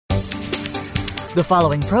The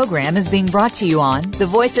following program is being brought to you on the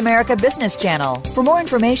Voice America Business Channel. For more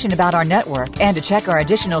information about our network and to check our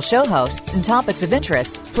additional show hosts and topics of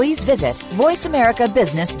interest, please visit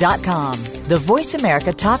voiceamericabusiness.com. The Voice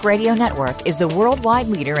America Talk Radio Network is the worldwide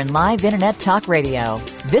leader in live Internet talk radio.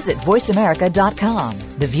 Visit voiceamerica.com.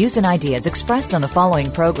 The views and ideas expressed on the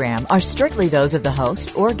following program are strictly those of the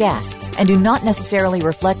host or guests and do not necessarily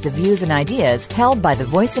reflect the views and ideas held by the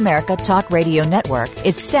Voice America Talk Radio Network,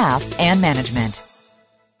 its staff, and management.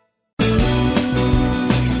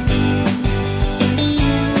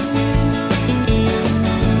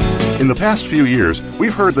 In the past few years,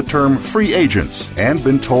 we've heard the term free agents and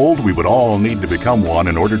been told we would all need to become one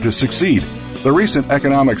in order to succeed. The recent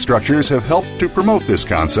economic structures have helped to promote this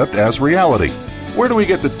concept as reality. Where do we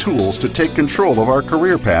get the tools to take control of our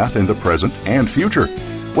career path in the present and future?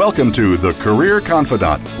 Welcome to The Career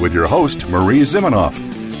Confidant with your host, Marie Zimenoff.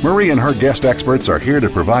 Marie and her guest experts are here to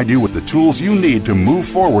provide you with the tools you need to move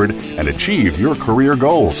forward and achieve your career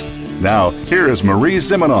goals. Now, here is Marie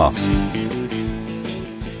Zimenoff.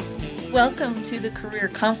 Welcome to the Career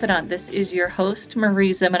Confidant. This is your host,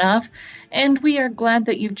 Marie Zimenoff, and we are glad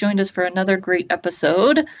that you've joined us for another great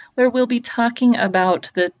episode where we'll be talking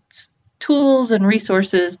about the tools and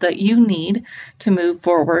resources that you need to move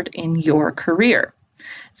forward in your career.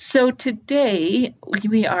 So today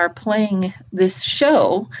we are playing this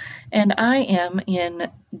show, and I am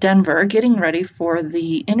in Denver getting ready for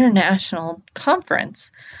the international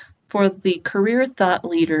conference for the Career Thought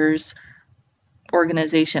Leaders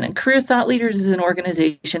organization. And Career Thought Leaders is an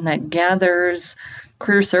organization that gathers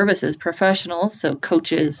career services professionals, so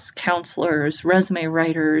coaches, counselors, resume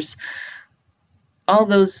writers, all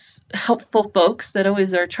those helpful folks that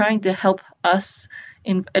always are trying to help us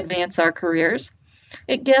advance our careers.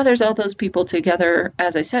 It gathers all those people together,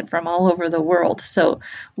 as I said, from all over the world. So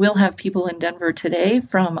we'll have people in Denver today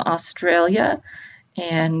from Australia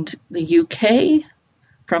and the UK,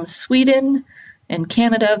 from Sweden and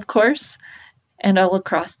Canada, of course, and all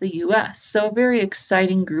across the U.S. So a very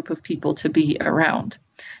exciting group of people to be around.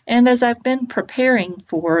 And as I've been preparing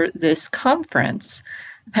for this conference,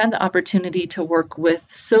 I've had the opportunity to work with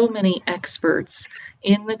so many experts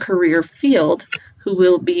in the career field who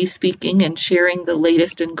will be speaking and sharing the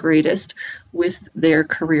latest and greatest with their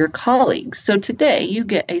career colleagues. So today you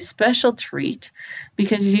get a special treat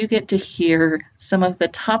because you get to hear some of the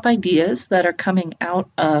top ideas that are coming out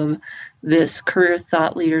of this Career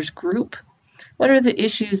Thought Leaders group. What are the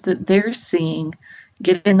issues that they're seeing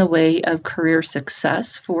get in the way of career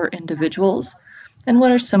success for individuals? And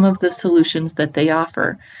what are some of the solutions that they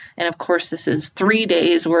offer? And of course, this is 3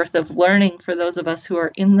 days worth of learning for those of us who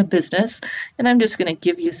are in the business. And I'm just going to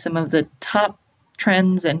give you some of the top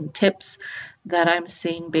trends and tips that I'm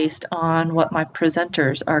seeing based on what my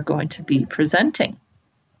presenters are going to be presenting.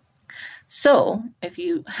 So if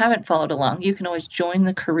you haven't followed along, you can always join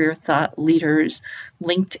the Career Thought Leaders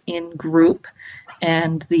LinkedIn group.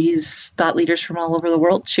 And these thought leaders from all over the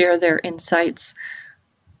world share their insights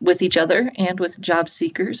with each other and with job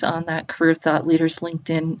seekers on that Career Thought Leaders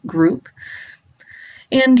LinkedIn group.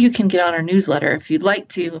 And you can get on our newsletter if you'd like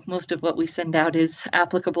to. Most of what we send out is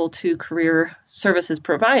applicable to career services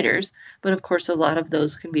providers, but of course a lot of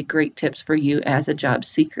those can be great tips for you as a job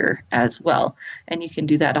seeker as well. And you can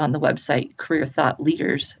do that on the website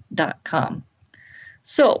careerthoughtleaders.com.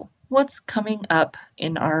 So what's coming up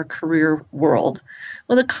in our career world?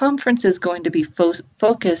 Well, the conference is going to be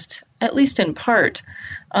focused, at least in part,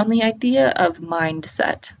 on the idea of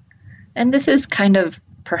mindset. And this is kind of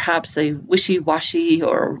perhaps a wishy-washy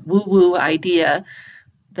or woo-woo idea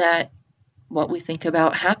that what we think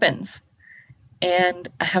about happens. And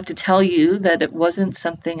I have to tell you that it wasn't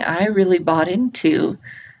something I really bought into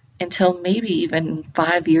until maybe even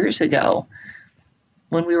 5 years ago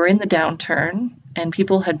when we were in the downturn and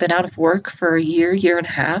people had been out of work for a year and a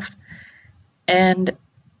half. And,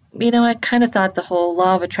 I kind of thought the whole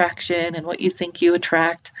law of attraction and what you think you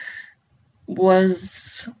attract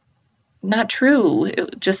was not true.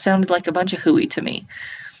 It just sounded like a bunch of hooey to me.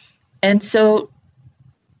 And so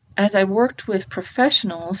as I worked with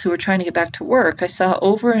professionals who were trying to get back to work, I saw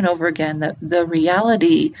over and over again that the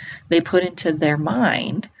reality they put into their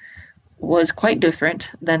mind was quite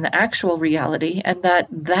different than the actual reality, and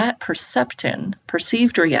that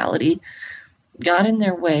perceived reality, got in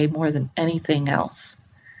their way more than anything else.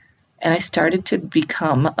 And I started to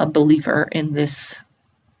become a believer in this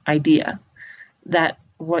idea that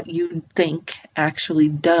what you think actually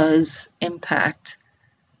does impact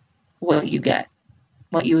what you get,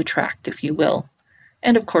 what you attract, if you will.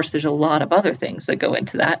 And of course, there's a lot of other things that go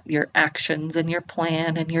into that, your actions and your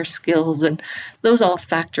plan and your skills, and those all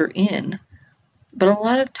factor in. But a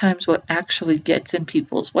lot of times what actually gets in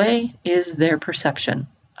people's way is their perception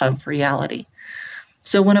of reality.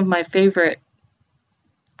 So one of my favorite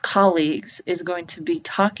colleagues is going to be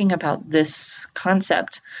talking about this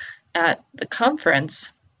concept at the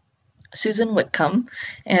conference, Susan Whitcomb.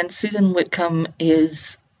 And Susan Whitcomb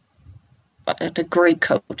is a great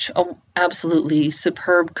coach, an absolutely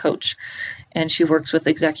superb coach. And she works with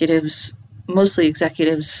executives, mostly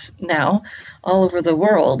executives now, all over the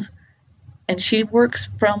world. And she works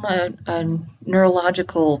from a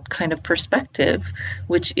neurological kind of perspective,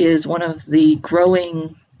 which is one of the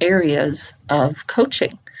growing areas of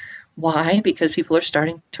coaching. Why? Because people are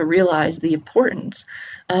starting to realize the importance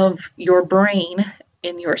of your brain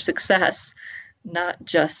in your success, not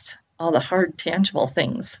just all the hard, tangible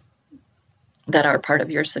things that are part of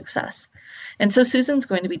your success. And so Susan's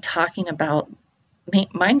going to be talking about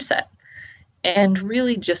mindset and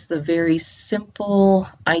really just the very simple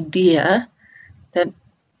idea that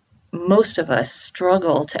most of us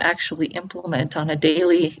struggle to actually implement on a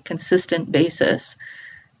daily, consistent basis,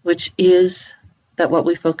 which is that what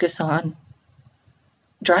we focus on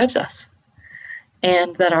drives us.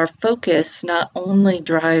 And that our focus not only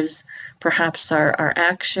drives perhaps our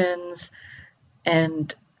actions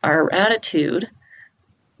and our attitude,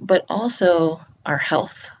 but also our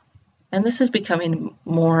health. And this is becoming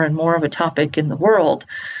more and more of a topic in the world,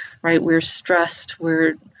 right? We're stressed,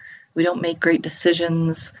 we don't make great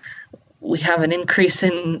decisions, we have an increase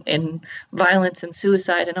in violence and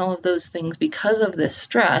suicide and all of those things because of this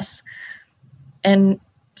stress. And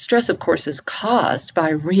stress, of course, is caused by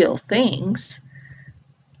real things,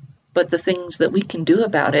 but the things that we can do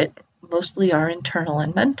about it mostly are internal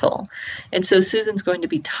and mental. And so Susan's going to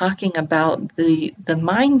be talking about the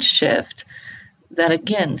mind shift that,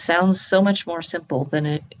 again, sounds so much more simple than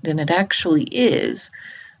it actually is,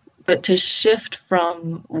 but to shift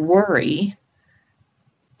from worry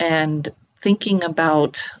and thinking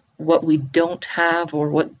about what we don't have or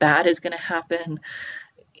what bad is going to happen.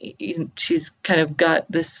 She's kind of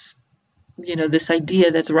got this, this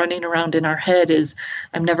idea that's running around in our head is,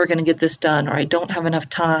 I'm never going to get this done, or I don't have enough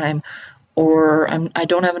time, or I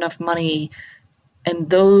don't have enough money. And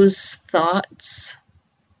those thoughts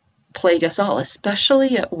plague us all,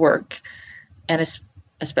 especially at work, and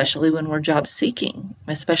especially when we're job seeking,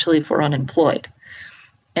 especially if we're unemployed.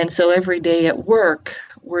 And so every day at work,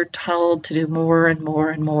 we're told to do more and more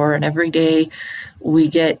and more. And every day we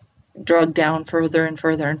get drugged down further and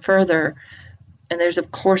further and further. And there's, of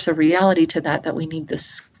course, a reality to that we need the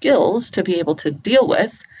skills to be able to deal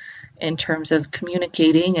with in terms of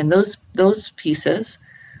communicating and those pieces.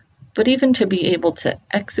 But even to be able to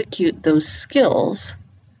execute those skills,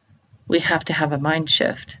 we have to have a mind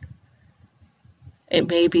shift. It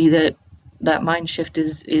may be that mind shift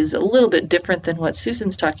is a little bit different than what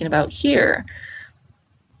Susan's talking about here,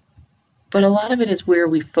 but a lot of it is where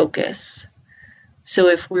we focus. So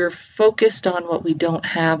if we're focused on what we don't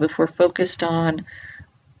have, if we're focused on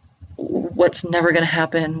what's never going to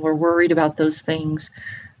happen, we're worried about those things,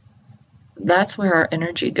 that's where our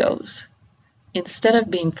energy goes. Instead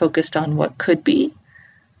of being focused on what could be,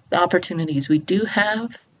 the opportunities we do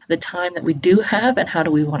have, the time that we do have, and how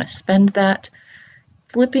do we want to spend that,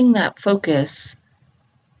 flipping that focus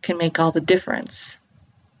can make all the difference.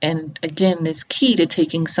 And again, is key to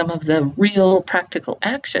taking some of the real practical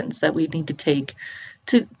actions that we need to take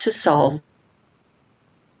to solve.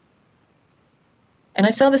 And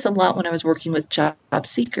I saw this a lot when I was working with job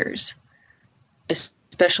seekers,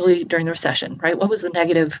 especially during the recession, right? What was the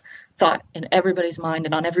negative thought in everybody's mind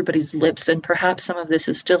and on everybody's lips? And perhaps some of this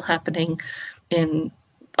is still happening in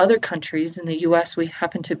other countries. In the US, we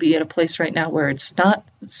happen to be at a place right now where it's not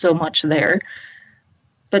so much there.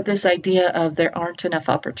 But this idea of there aren't enough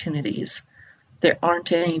opportunities, there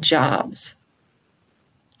aren't any jobs,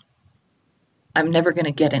 I'm never going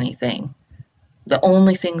to get anything. The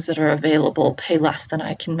only things that are available pay less than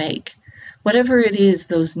I can make. Whatever it is,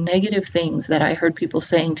 those negative things that I heard people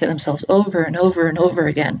saying to themselves over and over and over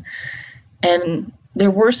again. And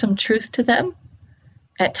there were some truth to them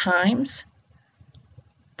at times.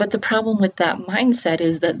 But the problem with that mindset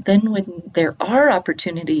is that then when there are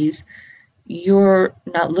opportunities, you're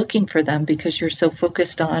not looking for them because you're so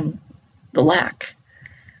focused on the lack.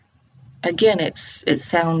 Again, it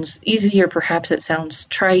sounds easy, or perhaps it sounds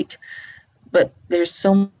trite, but there's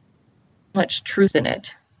so much truth in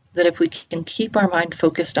it that if we can keep our mind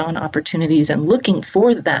focused on opportunities and looking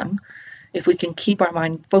for them, if we can keep our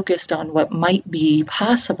mind focused on what might be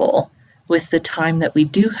possible with the time that we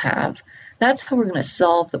do have, that's how we're going to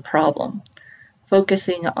solve the problem.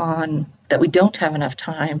 Focusing on that we don't have enough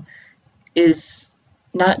time is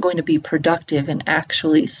not going to be productive in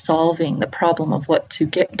actually solving the problem of what to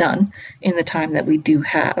get done in the time that we do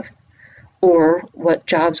have, or what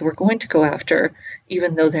jobs we're going to go after,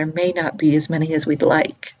 even though there may not be as many as we'd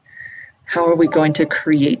like. How are we going to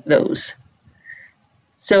create those?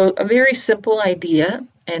 So a very simple idea,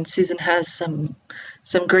 and Susan has some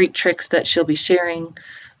great tricks that she'll be sharing,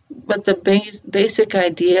 but the basic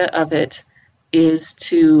idea of it is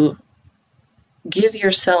to give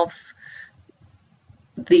yourself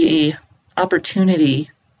the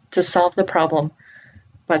opportunity to solve the problem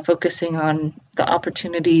by focusing on the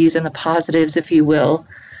opportunities and the positives, if you will,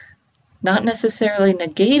 not necessarily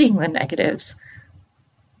negating the negatives,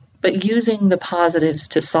 but using the positives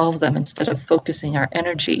to solve them instead of focusing our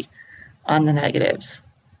energy on the negatives.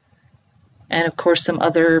 And of course, some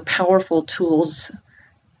other powerful tools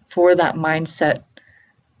for that mindset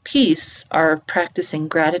piece are practicing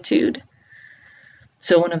gratitude.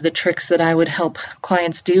 So one of the tricks that I would help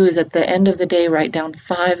clients do is at the end of the day, write down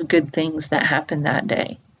 5 good things that happened that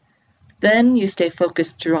day. Then you stay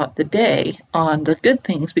focused throughout the day on the good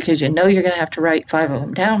things because you know you're going to have to write 5 of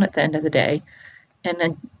them down at the end of the day. And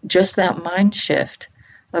then just that mind shift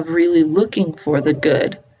of really looking for the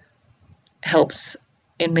good helps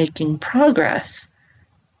in making progress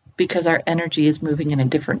because our energy is moving in a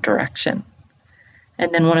different direction.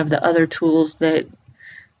 And then one of the other tools that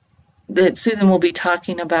Susan will be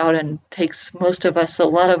talking about and takes most of us a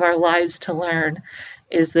lot of our lives to learn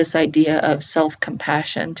is this idea of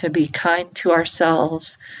self-compassion, to be kind to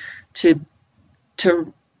ourselves, to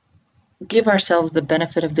give ourselves the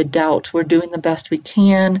benefit of the doubt. We're doing the best we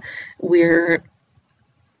can. We are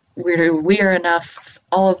enough.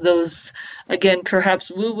 All of those, again,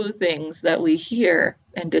 perhaps woo-woo things that we hear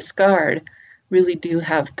and discard really do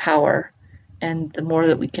have power. And the more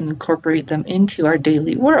that we can incorporate them into our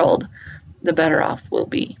daily world, the better off we'll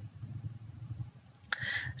be.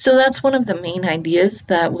 So that's one of the main ideas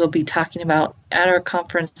that we'll be talking about at our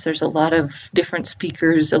conference. There's a lot of different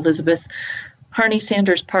speakers. Elizabeth Harney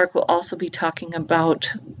Sanders Park will also be talking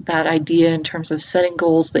about that idea in terms of setting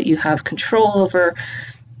goals that you have control over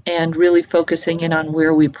and really focusing in on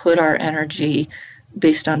where we put our energy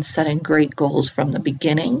based on setting great goals from the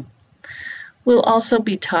beginning. We'll also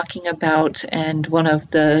be talking about, and one of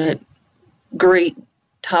the great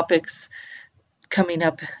topics coming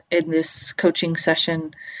up in this coaching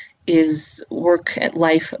session is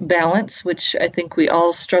work-life balance, which I think we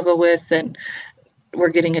all struggle with, and we're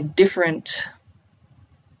getting a different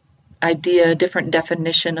idea, a different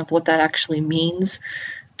definition of what that actually means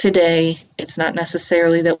today. It's not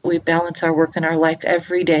necessarily that we balance our work and our life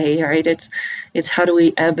every day, right? It's how do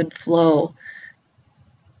we ebb and flow,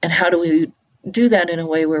 and how do we do that in a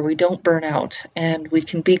way where we don't burn out and we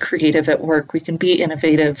can be creative at work, we can be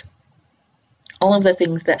innovative. All of the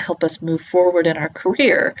things that help us move forward in our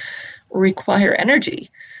career require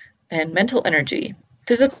energy and mental energy,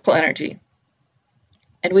 physical energy.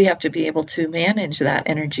 And we have to be able to manage that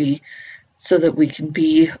energy so that we can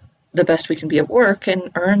be the best we can be at work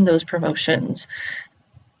and earn those promotions,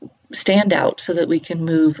 stand out so that we can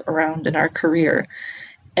move around in our career.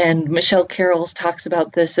 And Michelle Carroll talks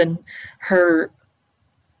about this, and her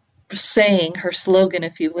saying, her slogan,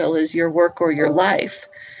 if you will, is your work or your life.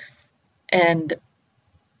 And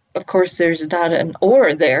of course, there's not an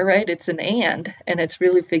or there, right? It's an and it's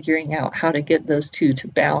really figuring out how to get those two to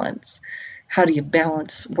balance. How do you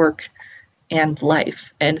balance work and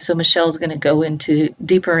life? And so Michelle's going to go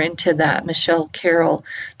deeper into that. Michelle Carroll,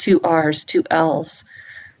 2 R's, 2 L's,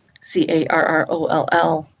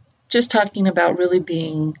 Carroll, just talking about really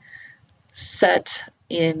being set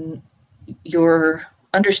in your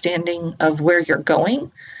understanding of where you're going.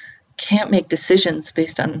 Can't make decisions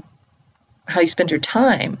based on how you spend your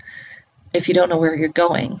time if you don't know where you're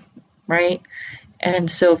going, right? And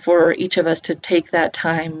so for each of us to take that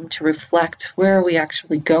time to reflect, where are we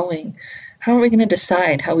actually going? How are we going to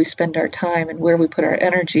decide how we spend our time and where we put our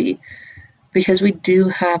energy? Because we do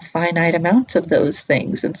have finite amounts of those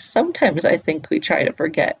things. And sometimes I think we try to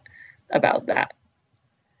forget about that.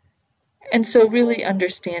 And so really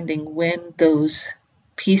understanding when those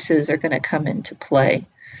pieces are going to come into play.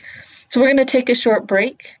 So we're going to take a short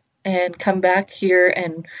break and come back here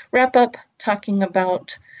and wrap up talking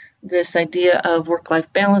about this idea of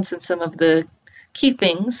work-life balance and some of the key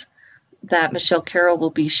things that Michelle Carroll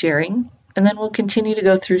will be sharing. And then we'll continue to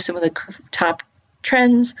go through some of the top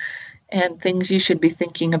trends and things you should be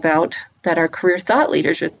thinking about that our career thought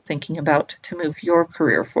leaders are thinking about to move your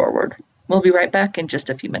career forward. We'll be right back in just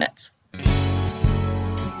a few minutes.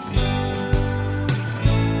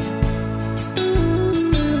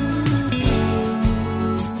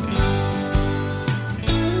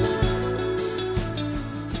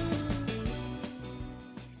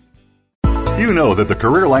 You know that the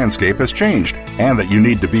career landscape has changed and that you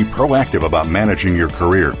need to be proactive about managing your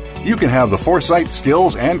career. You can have the foresight,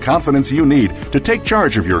 skills, and confidence you need to take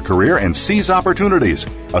charge of your career and seize opportunities.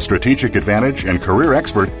 A strategic advantage and career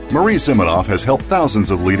expert, Marie Zimenoff has helped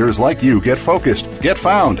thousands of leaders like you get focused, get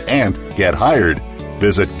found, and get hired.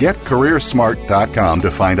 Visit getcareersmart.com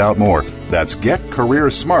to find out more. That's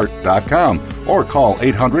getcareersmart.com or call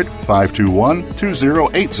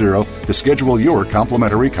 800-521-2080 to schedule your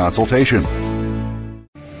complimentary consultation.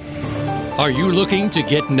 Are you looking to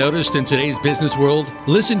get noticed in today's business world?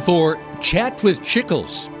 Listen for Chat with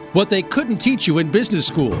Chickles, what they couldn't teach you in business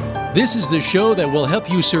school. This is the show that will help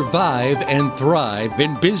you survive and thrive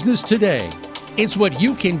in business today. It's what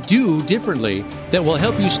you can do differently that will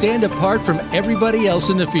help you stand apart from everybody else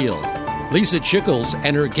in the field. Lisa Chickles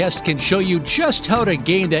and her guests can show you just how to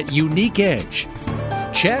gain that unique edge.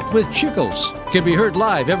 Chat with Chickles can be heard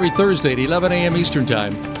live every Thursday at 11 a.m. Eastern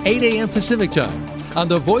Time, 8 a.m. Pacific Time on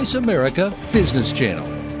the Voice America Business Channel.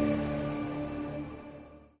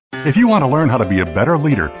 If you want to learn how to be a better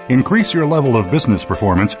leader, increase your level of business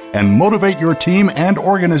performance, and motivate your team and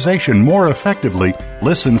organization more effectively,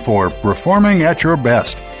 listen for Performing at Your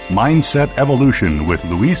Best, Mindset Evolution with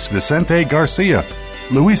Luis Vicente Garcia.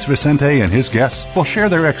 Luis Vicente and his guests will share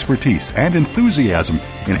their expertise and enthusiasm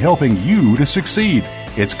in helping you to succeed.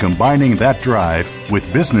 It's combining that drive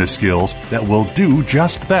with business skills that will do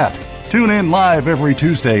just that. Tune in live every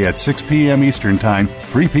Tuesday at 6 p.m. Eastern Time,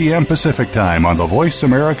 3 p.m. Pacific Time on the Voice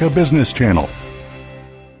America Business Channel.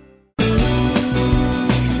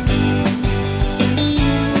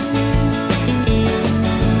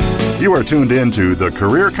 You are tuned in to The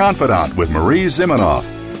Career Confidante with Marie Zimenoff.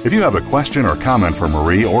 If you have a question or comment for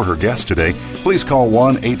Marie or her guest today, please call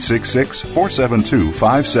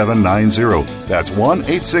 1-866-472-5790. That's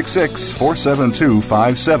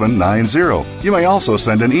 1-866-472-5790. You may also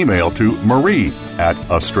send an email to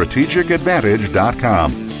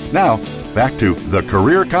marie@astrategicadvantage.com. Now, back to The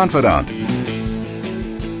Career Confidante.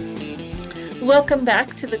 Welcome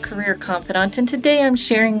back to The Career Confidante, and today I'm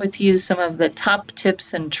sharing with you some of the top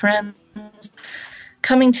tips and trends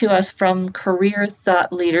coming to us from career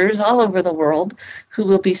thought leaders all over the world who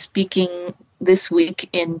will be speaking this week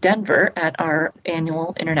in Denver at our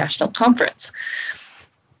annual international conference.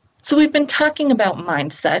 So we've been talking about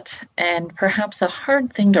mindset, and perhaps a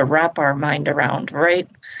hard thing to wrap our mind around, right?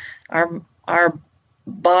 Our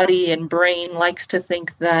body and brain likes to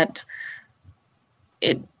think that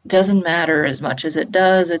it doesn't matter as much as it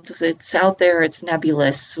does. It's out there, it's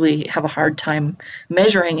nebulous. We have a hard time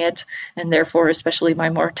measuring it, and therefore, especially my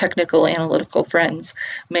more technical, analytical friends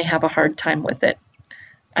may have a hard time with it.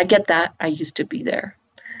 I get that. I used to be there.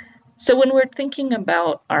 So when we're thinking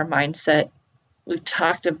about our mindset, we've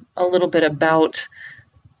talked a little bit about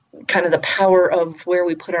kind of the power of where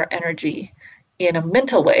we put our energy in a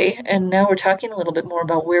mental way, and now we're talking a little bit more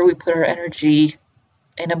about where we put our energy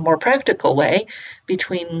in a more practical way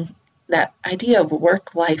between that idea of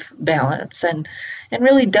work-life balance and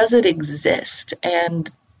really, does it exist?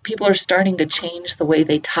 And people are starting to change the way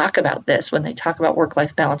they talk about this when they talk about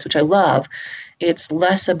work-life balance, which I love. It's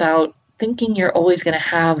less about thinking you're always going to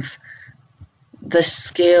have the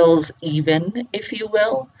scales even, if you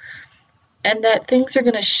will, and that things are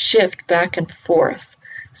going to shift back and forth.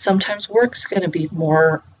 Sometimes work's going to be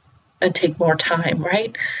more and take more time,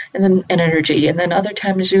 right? And energy. And then other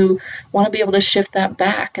times you want to be able to shift that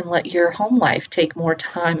back and let your home life take more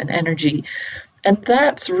time and energy. And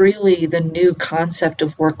that's really the new concept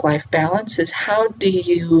of work-life balance, is how do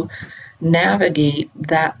you navigate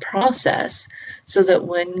that process so that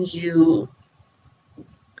when you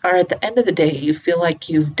are at the end of the day, you feel like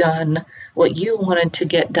you've done what you wanted to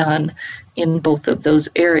get done in both of those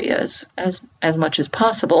areas as much as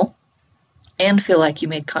possible, and feel like you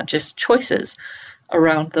made conscious choices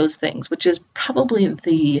around those things, which is probably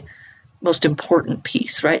the most important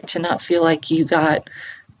piece, right? To not feel like you got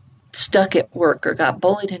stuck at work or got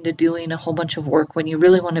bullied into doing a whole bunch of work when you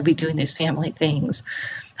really want to be doing these family things.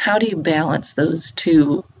 How do you balance those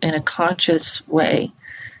two in a conscious way?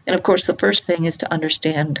 And of course, the first thing is to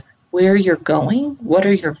understand where you're going. What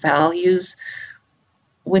are your values?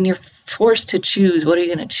 When you're forced to choose, what are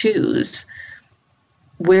you going to choose?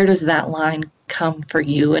 Where does that line come for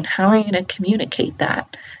you, and how are you going to communicate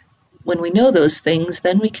that? When we know those things,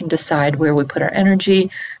 then we can decide where we put our energy.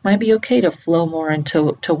 It might be okay to flow more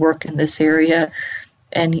into work in this area,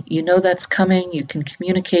 and you know that's coming. You can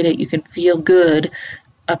communicate it. You can feel good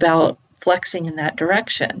about flexing in that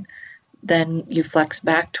direction. Then you flex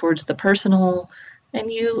back towards the personal,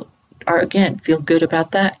 and you are, again, feel good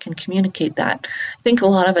about that, can communicate that. I think a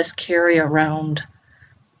lot of us carry around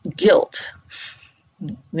guilt.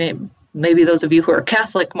 maybe those of you who are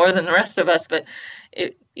Catholic more than the rest of us, but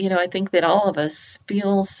I think that all of us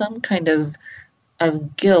feel some kind of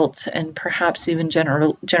guilt, and perhaps even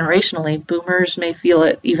generationally, boomers may feel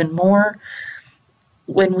it even more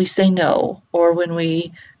when we say no, or when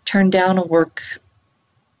we turn down a work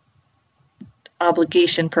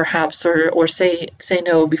obligation perhaps, or say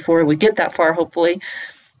no before we get that far, hopefully.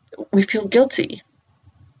 We feel guilty.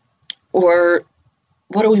 Or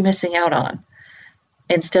what are we missing out on?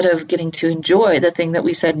 Instead of getting to enjoy the thing that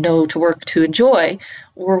we said no to work to enjoy,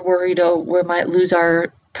 we're worried, we might lose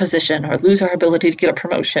our position or lose our ability to get a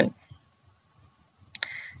promotion.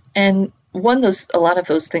 And a lot of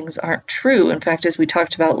those things aren't true. In fact, as we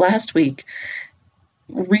talked about last week,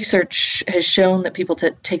 research has shown that people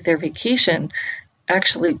that take their vacation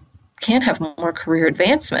actually can have more career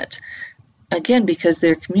advancement. Again, because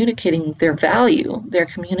they're communicating their value, they're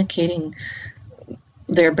communicating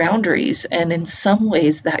their boundaries, and in some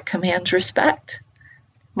ways that commands respect.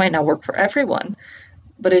 Might not work for everyone,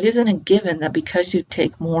 but it isn't a given that because you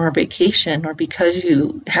take more vacation or because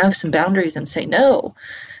you have some boundaries and say no,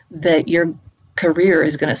 that your career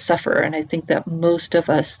is going to suffer. And I think that most of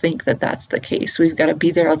us think that that's the case. We've got to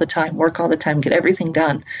be there all the time, work all the time, get everything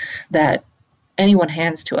done that anyone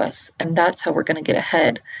hands to us, and that's how we're going to get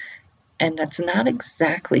ahead. And that's not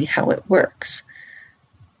exactly how it works.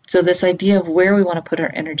 So this idea of where we want to put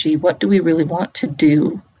our energy, what do we really want to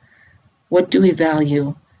do, what do we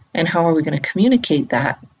value, and how are we going to communicate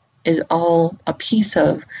that, is all a piece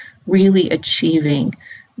of really achieving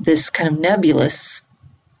this kind of nebulous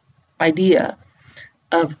idea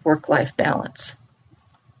of work-life balance.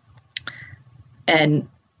 And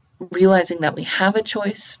realizing that we have a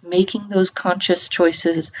choice, making those conscious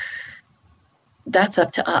choices, that's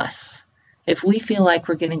up to us. If we feel like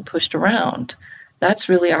we're getting pushed around, that's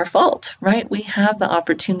really our fault, right? We have the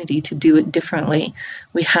opportunity to do it differently.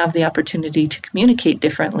 We have the opportunity to communicate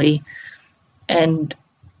differently. And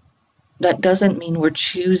that doesn't mean we're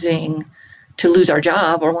choosing to lose our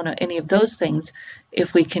job or any of those things.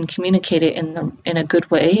 If we can communicate it in a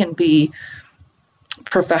good way and be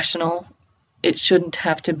professional, it shouldn't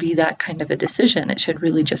have to be that kind of a decision. It should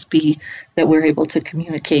really just be that we're able to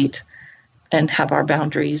communicate and have our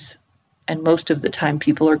boundaries. And most of the time,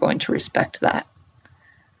 people are going to respect that.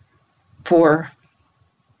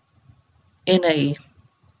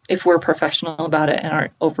 If we're professional about it and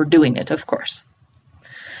aren't overdoing it, of course.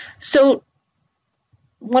 So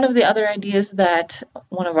one of the other ideas that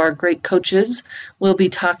one of our great coaches will be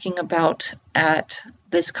talking about at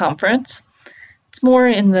this conference, it's more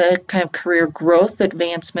in the kind of career growth,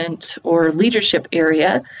 advancement, or leadership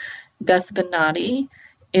area. Beth Benatti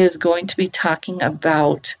is going to be talking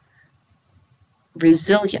about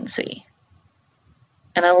resiliency.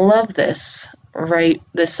 And I love this, right?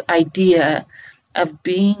 This idea of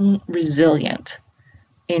being resilient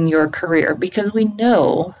in your career, because we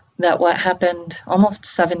know that what happened almost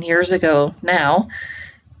 7 years ago now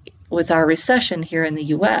with our recession here in the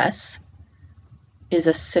U.S. is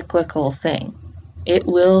a cyclical thing. It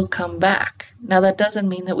will come back. Now, that doesn't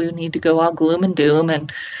mean that we need to go all gloom and doom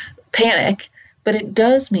and panic, but it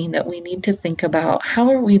does mean that we need to think about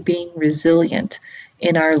how are we being resilient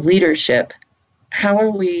in our leadership. How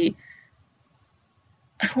are we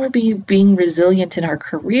being resilient in our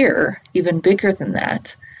career, even bigger than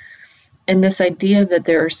that? And this idea that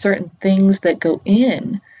there are certain things that go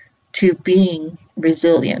in to being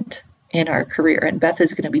resilient in our career. And Beth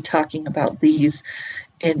is going to be talking about these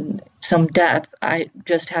in some depth. I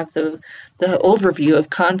just have the overview of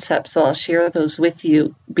concepts, so I'll share those with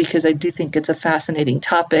you because I do think it's a fascinating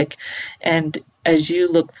topic. And as you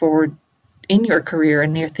look forward in your career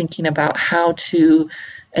and you're thinking about how to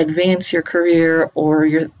advance your career, or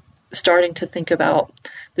you're starting to think about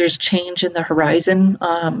there's change in the horizon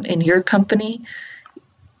in your company,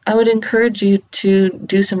 I would encourage you to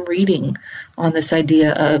do some reading on this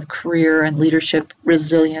idea of career and leadership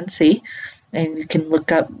resiliency. And you can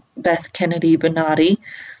look up Beth Kennedy Benatti,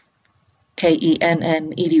 Kennedy,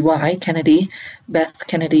 Kennedy, Beth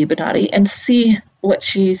Kennedy Benatti, and see what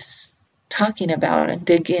she's talking about and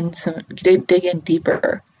dig in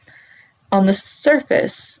deeper. On the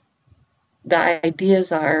surface, the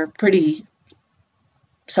ideas are pretty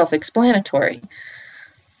self-explanatory.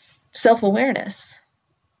 Self-awareness.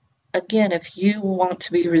 Again, if you want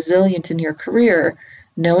to be resilient in your career,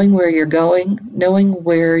 knowing where you're going, knowing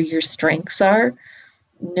where your strengths are,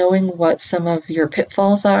 knowing what some of your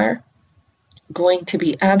pitfalls are, going to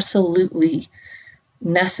be absolutely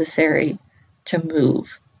necessary to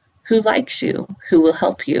move. Who likes you? Who will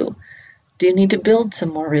help you? Do you need to build some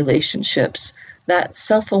more relationships? That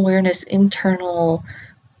self-awareness, internal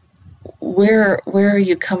where are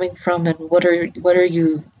you coming from, and what are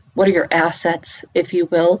your assets, if you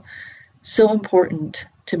will. So important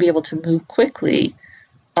to be able to move quickly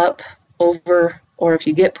up, over, or if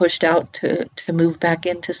you get pushed out, to move back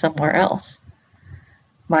into somewhere else.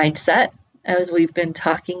 Mindset, as we've been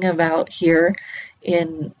talking about here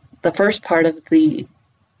in the first part of the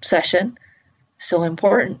session, so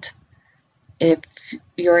important. If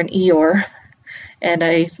you're an Eeyore, and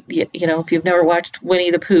if you've never watched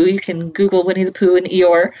Winnie the Pooh, you can Google Winnie the Pooh and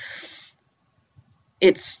Eeyore.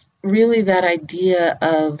 It's really that idea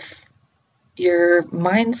of your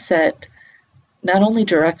mindset not only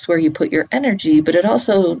directs where you put your energy, but it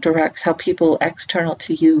also directs how people external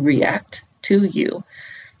to you react to you.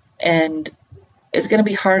 And it's going to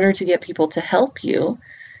be harder to get people to help you.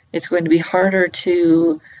 It's going to be harder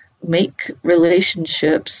to make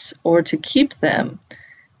relationships or to keep them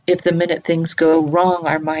if the minute things go wrong,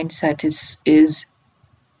 our mindset is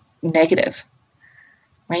negative,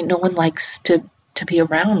 right? No one likes to be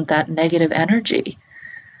around that negative energy.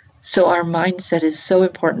 So our mindset is so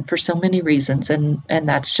important for so many reasons, and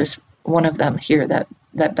that's just one of them here that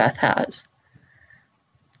Beth has.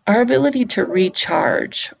 Our ability to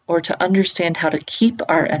recharge or to understand how to keep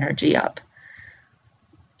our energy up.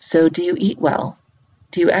 So do you eat well?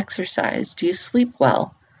 Do you exercise? Do you sleep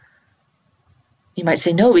well? You might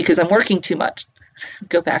say, no, because I'm working too much.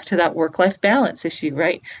 Go back to that work-life balance issue,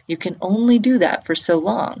 right? You can only do that for so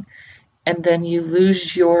long. And then you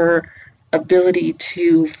lose your ability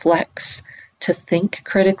to flex, to think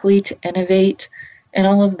critically, to innovate, and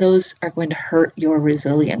all of those are going to hurt your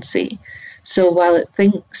resiliency. So while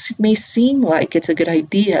may seem like it's a good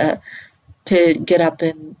idea to get up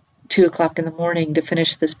at 2 o'clock in the morning to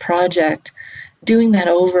finish this project, doing that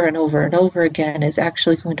over and over and over again is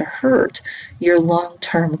actually going to hurt your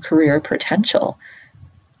long-term career potential,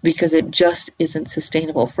 because it just isn't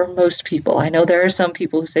sustainable for most people. I know there are some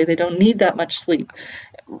people who say they don't need that much sleep.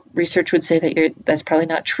 Research would say that that's probably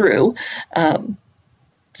not true.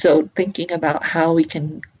 So thinking about how we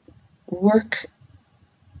can work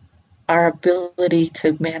our ability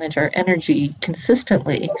to manage our energy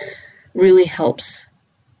consistently really helps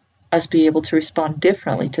us be able to respond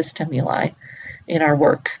differently to stimuli in our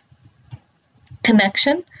work.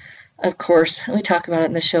 Connection, of course, we talk about it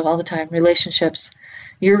in the show all the time, relationships.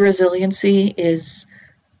 Your resiliency is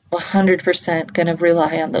 100% going to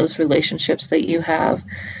rely on those relationships that you have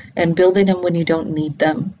and building them when you don't need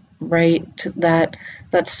them, right?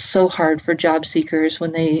 That's so hard for job seekers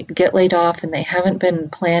when they get laid off and they haven't been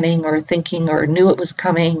planning or thinking or knew it was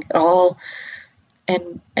coming at all.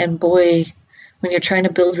 And boy, when you're trying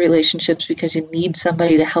to build relationships because you need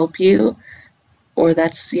somebody to help you, or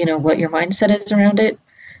that's, what your mindset is around it,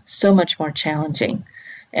 so much more challenging.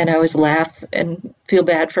 And I always laugh and feel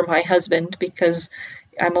bad for my husband because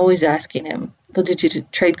I'm always asking him, well, did you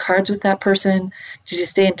trade cards with that person? Did you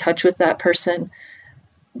stay in touch with that person?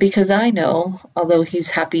 Because I know, although he's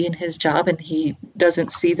happy in his job and he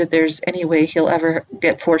doesn't see that there's any way he'll ever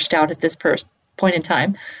get forced out at this point in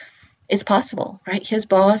time, it's possible, right? His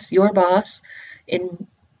boss, your boss,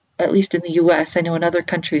 at least in the U.S., I know in other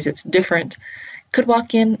countries it's different, could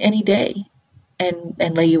walk in any day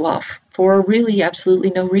and lay you off for really absolutely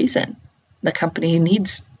no reason. The company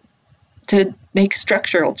needs to make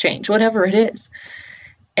structural change, whatever it is.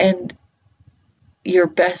 And your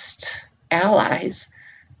best allies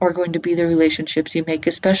are going to be the relationships you make,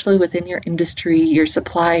 especially within your industry, your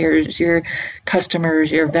suppliers, your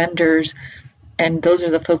customers, your vendors. And those are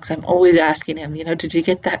the folks I'm always asking him, did you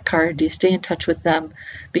get that card? Do you stay in touch with them?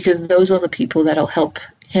 Because those are the people that'll help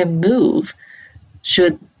him move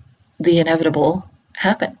should the inevitable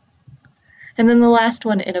happen. And then the last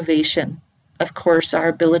one, innovation. Of course, our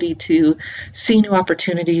ability to see new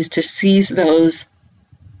opportunities, to seize those,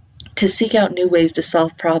 to seek out new ways to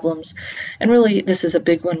solve problems. And really, this is a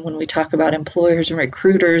big one when we talk about employers and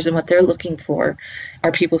recruiters, and what they're looking for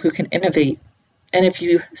are people who can innovate. And if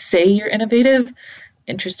you say you're innovative,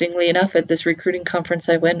 interestingly enough, at this recruiting conference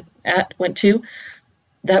I went to,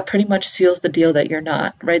 that pretty much seals the deal that you're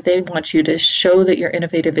not, right? They want you to show that you're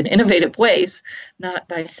innovative in innovative ways, not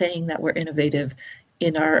by saying that we're innovative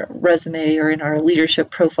in our resume or in our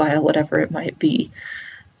leadership profile, whatever it might be.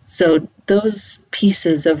 So those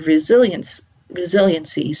pieces of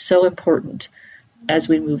resiliency, so important as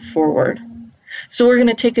we move forward. So we're going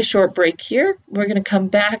to take a short break here. We're going to come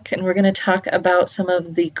back and we're going to talk about some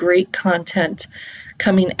of the great content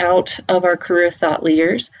coming out of our career thought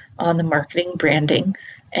leaders on the marketing, branding,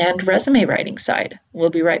 and resume writing side. We'll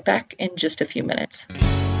be right back in just a few minutes.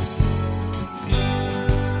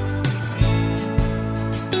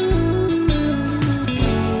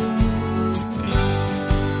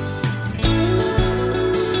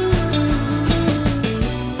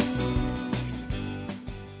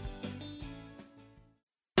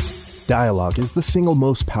 Dialogue is the single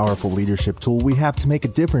most powerful leadership tool we have to make a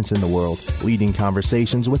difference in the world. Leading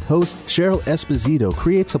Conversations with host Cheryl Esposito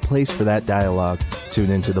creates a place for that dialogue.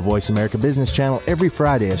 Tune into the Voice America Business Channel every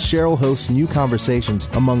Friday as Cheryl hosts new conversations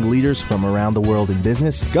among leaders from around the world in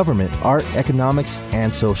business, government, art, economics,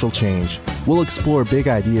 and social change. We'll explore big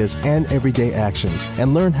ideas and everyday actions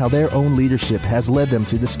and learn how their own leadership has led them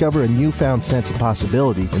to discover a newfound sense of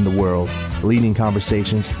possibility in the world. Leading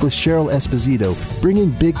Conversations with Cheryl Esposito, bringing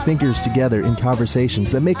big thinkers together in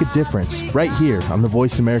conversations that make a difference, right here on the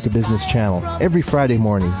Voice America Business Channel every Friday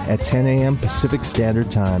morning at 10 a.m. Pacific Standard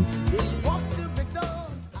Time.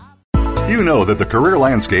 You know that the career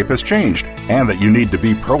landscape has changed and that you need to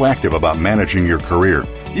be proactive about managing your career.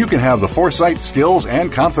 You can have the foresight, skills,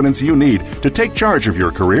 and confidence you need to take charge of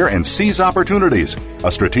your career and seize opportunities.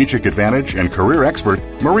 A strategic advantage and career expert,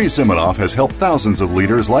 Marie Zimenoff has helped thousands of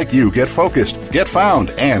leaders like you get focused, get found,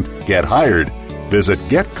 and get hired. Visit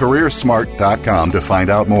getcareersmart.com to find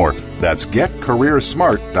out more. That's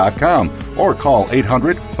getcareersmart.com or call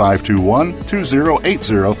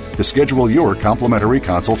 800-521-2080 to schedule your complimentary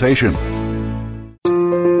consultation.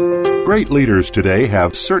 Great leaders today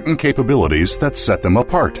have certain capabilities that set them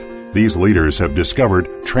apart. These leaders have discovered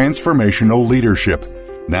transformational leadership.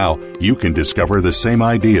 Now, you can discover the same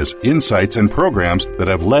ideas, insights, and programs that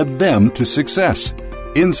have led them to success.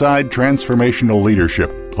 Inside Transformational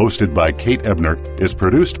Leadership, hosted by Kate Ebner, is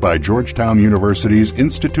produced by Georgetown University's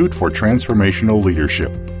Institute for Transformational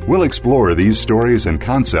Leadership. We'll explore these stories and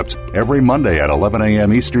concepts every Monday at 11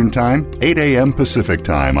 a.m. Eastern Time, 8 a.m. Pacific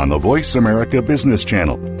Time on the Voice America Business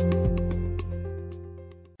Channel.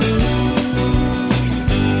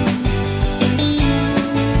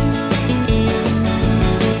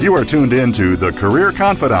 You are tuned in to The Career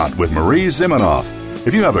Confidante with Marie Zimenoff.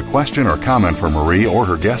 If you have a question or comment for Marie or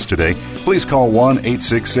her guest today, please call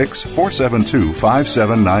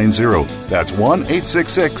 1-866-472-5790. That's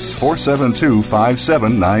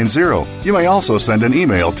 1-866-472-5790. You may also send an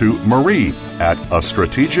email to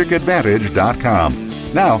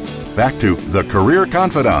marie@astrategicadvantage.com. Now, back to The Career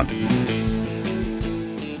Confidante.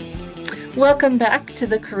 Welcome back to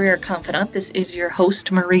the Career Confidant. This is your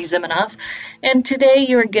host, Marie Zimenoff, and today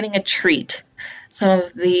you're getting a treat. Some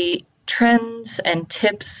of the trends and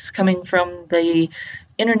tips coming from the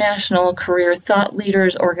International Career Thought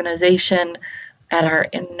Leaders Organization at our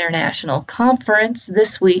international conference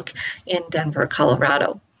this week in Denver,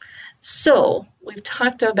 Colorado. So, we've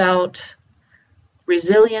talked about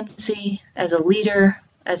resiliency as a leader,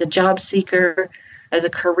 as a job seeker, as a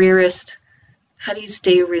careerist. How do you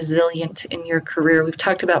stay resilient in your career? We've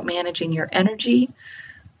talked about managing your energy,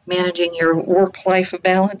 managing your work-life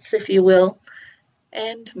balance, if you will,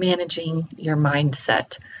 and managing your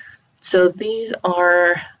mindset. So these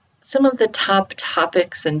are some of the top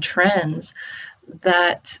topics and trends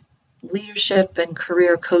that leadership and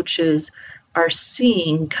career coaches are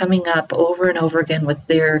seeing coming up over and over again with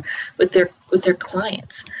their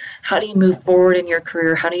clients. How do you move forward in your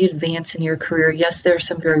career? How do you advance in your career? Yes, there are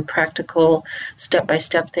some very practical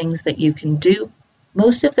step-by-step things that you can do.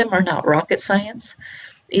 Most of them are not rocket science.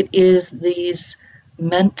 It is these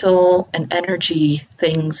mental and energy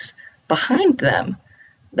things behind them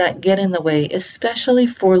that get in the way, especially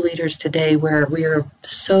for leaders today where we are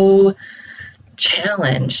so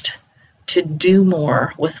challenged to do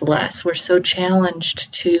more with less. We're so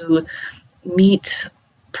challenged to meet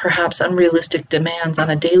perhaps unrealistic demands on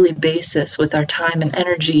a daily basis with our time and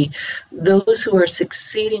energy. Those who are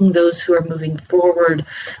succeeding, those who are moving forward,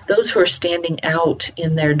 those who are standing out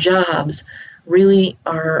in their jobs really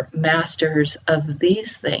are masters of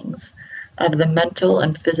these things, of the mental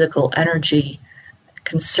and physical energy,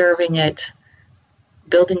 conserving it,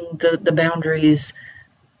 building the boundaries,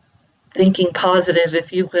 thinking positive,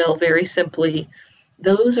 if you will, very simply.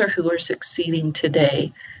 Those are who are succeeding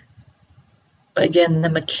today. Again, the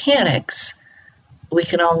mechanics we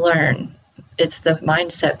can all learn. It's the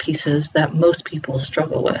mindset pieces that most people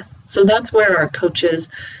struggle with. So that's where our coaches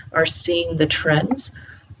are seeing the trends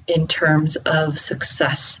in terms of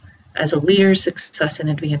success as a leader, success in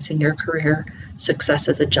advancing your career, success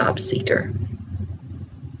as a job seeker.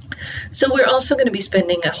 So we're also going to be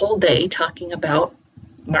spending a whole day talking about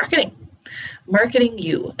marketing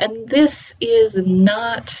you. And this is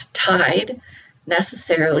not tied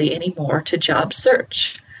necessarily anymore to job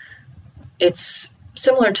search. It's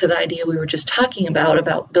similar to the idea we were just talking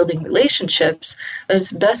about building relationships, but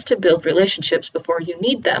it's best to build relationships before you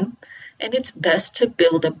need them, and it's best to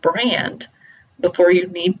build a brand before you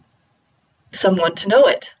need someone to know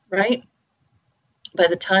it, right? By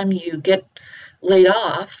the time you get laid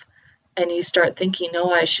off and you start thinking,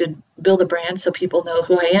 no, I should build a brand so people know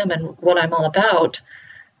who I am and what I'm all about,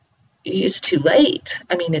 it's too late.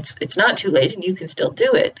 I mean, it's not too late and you can still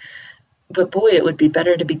do it. But boy, it would be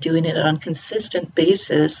better to be doing it on a consistent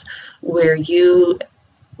basis where you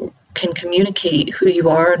can communicate who you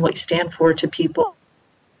are and what you stand for to people.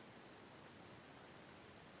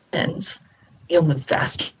 And you'll move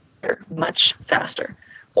faster, much faster.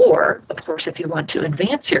 Or, of course, if you want to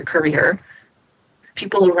advance your career,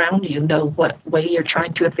 people around you know what way you're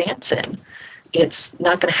trying to advance in. It's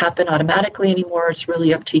not going to happen automatically anymore. It's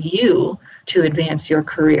really up to you to advance your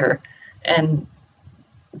career. And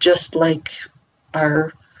just like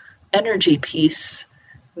our energy piece,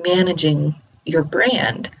 managing your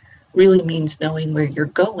brand really means knowing where you're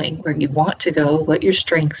going, where you want to go, what your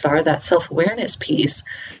strengths are, that self-awareness piece,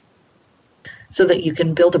 so that you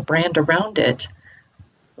can build a brand around it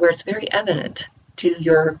where it's very evident to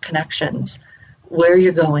your connections where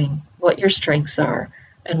you're going, what your strengths are,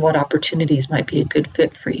 and what opportunities might be a good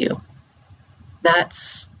fit for you.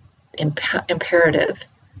 That's imperative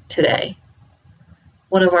today.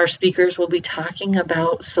 One of our speakers will be talking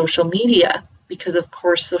about social media because, of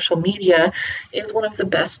course, social media is one of the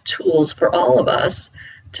best tools for all of us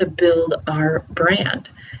to build our brand.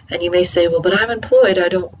 And you may say, well, but I'm employed. I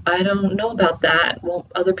don't know about that. Won't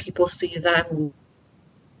other people see that I'm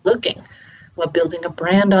looking? Well, building a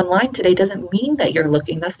brand online today doesn't mean that you're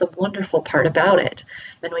looking. That's the wonderful part about it.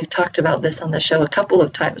 And we've talked about this on the show a couple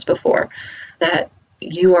of times before, that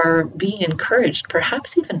you are being encouraged,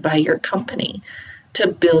 perhaps even by your company, to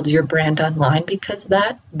build your brand online because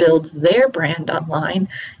that builds their brand online.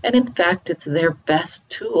 And in fact, it's their best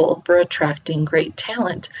tool for attracting great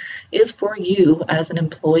talent is for you as an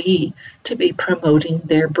employee to be promoting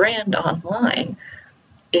their brand online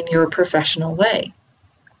in your professional way.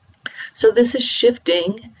 So this is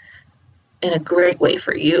shifting in a great way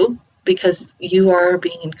for you because you are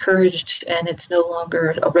being encouraged and it's no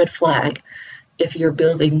longer a red flag if you're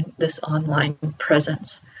building this online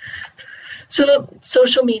presence. So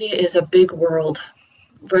social media is a big world,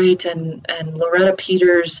 right? And Loretta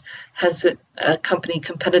Peters has a company,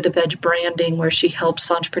 Competitive Edge Branding, where she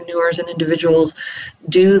helps entrepreneurs and individuals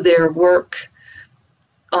do their work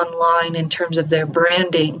online in terms of their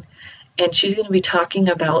branding. And she's going to be talking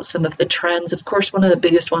about some of the trends. Of course, one of the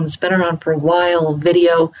biggest ones, been around for a while,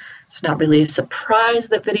 video. It's not really a surprise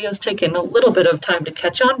that video's taken a little bit of time to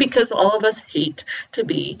catch on because all of us hate to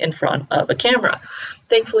be in front of a camera.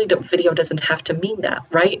 Thankfully, video doesn't have to mean that,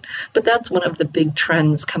 right? But that's one of the big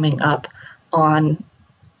trends coming up on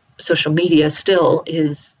social media still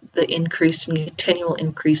is the increase and continual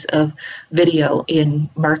increase of video in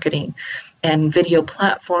marketing. And video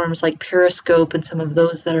platforms like Periscope and some of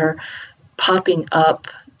those that are popping up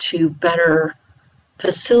to better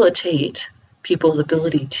facilitate people's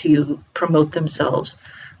ability to promote themselves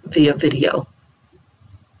via video.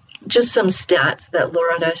 Just some stats that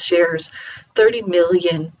Loretta shares. 30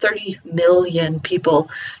 million people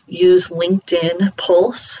use LinkedIn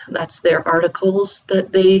Pulse. That's their articles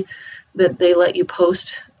that they let you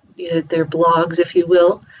post, their blogs, if you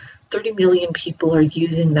will. 30 million people are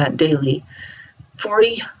using that daily.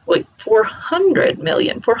 400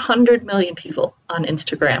 million people on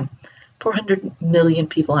Instagram. 400 million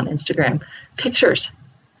people on Instagram. Pictures,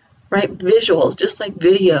 right? Visuals, just like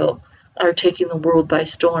video, are taking the world by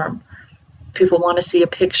storm. People want to see a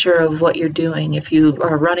picture of what you're doing. If you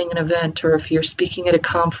are running an event or if you're speaking at a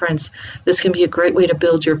conference, this can be a great way to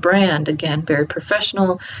build your brand. Again, very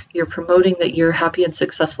professional. You're promoting that you're happy and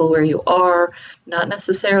successful where you are, not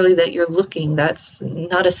necessarily that you're looking. That's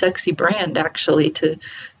not a sexy brand, actually, to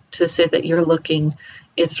say that you're looking.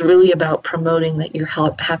 It's really about promoting that you're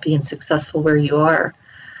happy and successful where you are.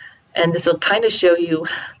 And this will kind of show you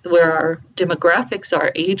where our demographics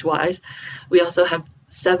are age-wise. We also have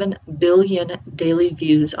 7 billion daily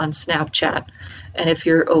views on Snapchat. And if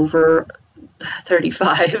you're over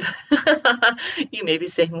 35, you may be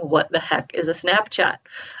saying, well, what the heck is a Snapchat?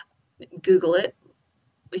 Google it.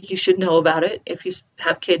 You should know about it. If you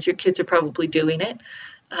have kids, your kids are probably doing it.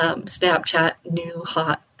 Snapchat, new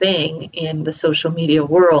hot thing in the social media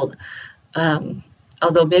world.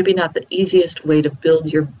 Although maybe not the easiest way to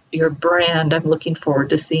build your brand. I'm looking forward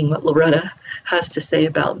to seeing what Loretta has to say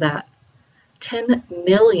about that. 10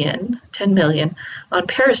 million on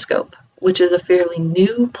Periscope, which is a fairly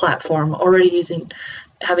new platform, already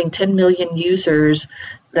having 10 million users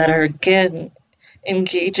that are, again,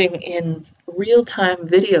 engaging in real-time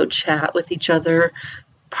video chat with each other,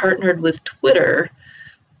 partnered with Twitter,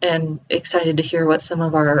 and excited to hear what some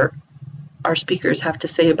of our speakers have to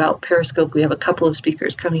say about Periscope. We have a couple of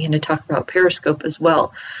speakers coming in to talk about Periscope as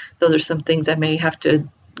well. Those are some things I may have to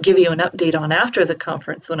give you an update on after the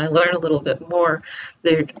conference when I learn a little bit more.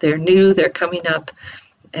 They're new, they're coming up,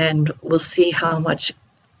 and we'll see how much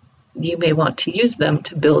you may want to use them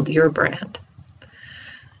to build your brand.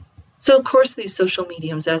 So, of course, these social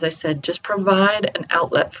mediums, as I said, just provide an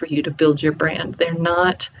outlet for you to build your brand. They're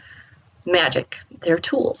not magic. They're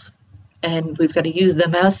tools. And we've got to use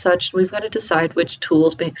them as such. We've got to decide which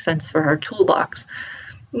tools make sense for our toolbox.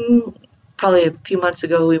 Probably a few months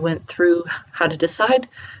ago, we went through how to decide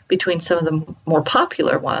between some of the more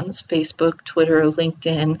popular ones, Facebook, Twitter,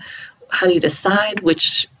 LinkedIn. How do you decide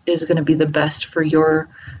which is going to be the best for your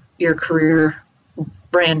career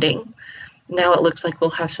branding? Now it looks like we'll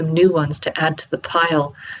have some new ones to add to the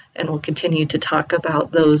pile, and we'll continue to talk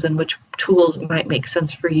about those and which tools might make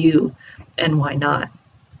sense for you and why not.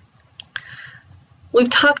 We've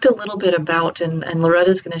talked a little bit about, and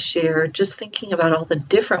Loretta's going to share, just thinking about all the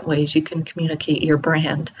different ways you can communicate your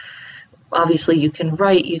brand. Obviously, you can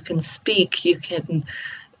write, you can speak, you can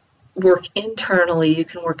work internally, you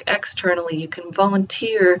can work externally, you can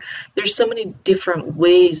volunteer. There's so many different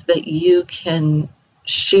ways that you can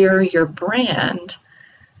share your brand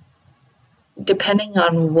depending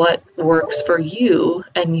on what works for you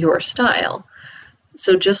and your style.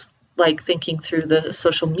 So just like thinking through the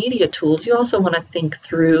social media tools, you also want to think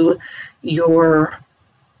through your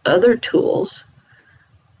other tools.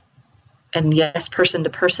 And yes,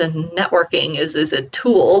 person-to-person networking is a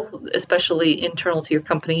tool, especially internal to your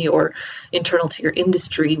company or internal to your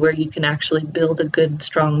industry, where you can actually build a good,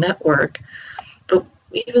 strong network. But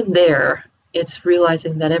even there, it's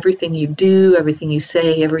realizing that everything you do, everything you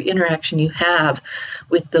say, every interaction you have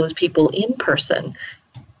with those people in person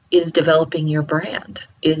is developing your brand,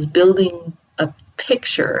 is building a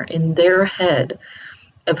picture in their head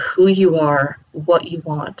of who you are, what you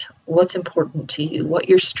want, what's important to you, what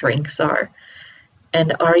your strengths are,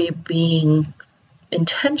 and are you being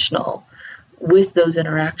intentional with those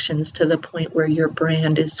interactions to the point where your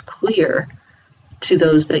brand is clear to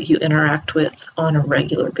those that you interact with on a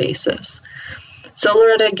regular basis. So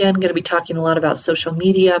Loretta, again, going to be talking a lot about social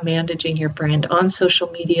media, managing your brand on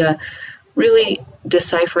social media, really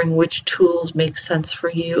deciphering which tools make sense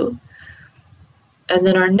for you. And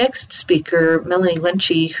then our next speaker, Melanie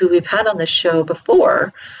Lynchy, who we've had on the show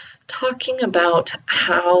before, talking about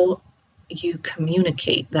how you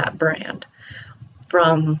communicate that brand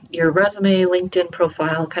from your resume, LinkedIn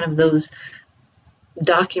profile, kind of those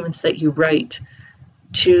documents that you write,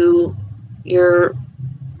 to your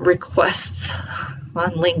requests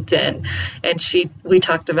on LinkedIn. And we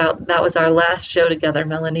talked about, that was our last show together,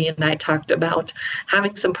 Melanie and I talked about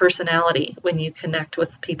having some personality when you connect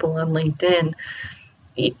with people on LinkedIn.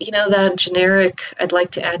 You know, that generic, I'd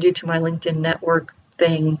like to add you to my LinkedIn network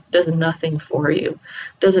thing does nothing for you.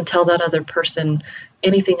 Doesn't tell that other person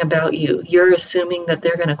anything about you. You're assuming that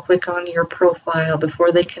they're going to click on your profile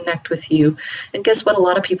before they connect with you. And guess what? A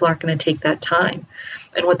lot of people aren't going to take that time.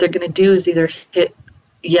 And what they're going to do is either hit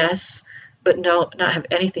yes, but not have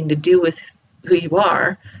anything to do with who you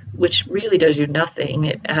are, which really does you nothing.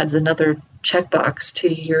 It adds another checkbox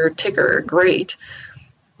to your ticker. Great.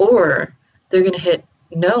 Or they're going to hit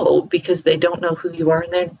no because they don't know who you are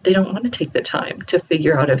and they don't want to take the time to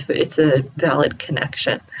figure out if it's a valid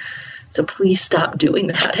connection. So please stop doing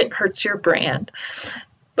that. It hurts your brand.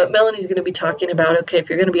 But Melanie's going to be talking about, okay, if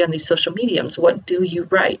you're going to be on these social mediums, what do you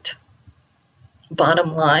write?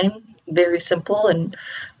 Bottom line, very simple, and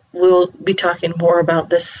we'll be talking more about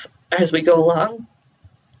this as we go along.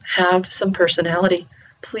 Have some personality.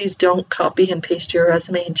 Please don't copy and paste your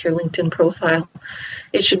resume into your LinkedIn profile.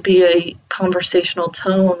 It should be a conversational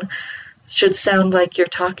tone. It should sound like you're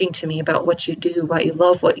talking to me about what you do, why you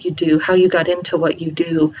love what you do, how you got into what you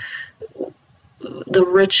do, the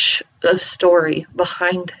rich story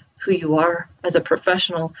behind who you are as a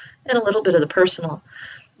professional, and a little bit of the personal,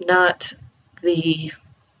 not the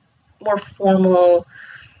more formal,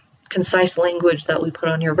 concise language that we put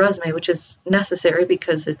on your resume, which is necessary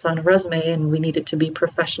because it's on a resume and we need it to be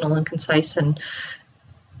professional and concise and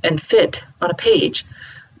fit on a page.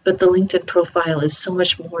 But the LinkedIn profile is so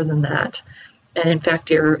much more than that. And in fact,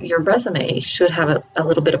 your resume should have a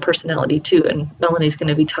little bit of personality too. And Melanie's going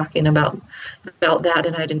to be talking about that.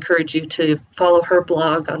 And I'd encourage you to follow her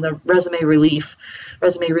blog on the Resume Relief,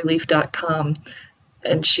 resumerelief.com.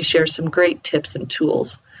 And she shares some great tips and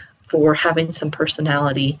tools for having some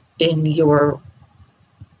personality in your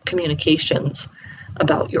communications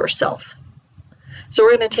about yourself. So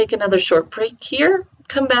we're going to take another short break here,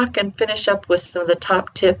 come back and finish up with some of the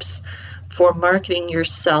top tips for marketing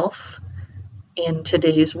yourself in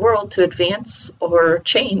today's world to advance or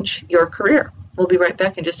change your career. We'll be right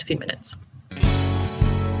back in just a few minutes.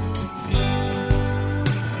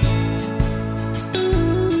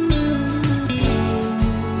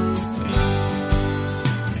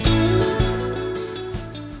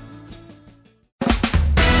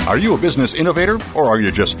 Are you a business innovator, or are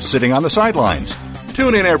you just sitting on the sidelines?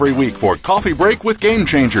 Tune in every week for Coffee Break with Game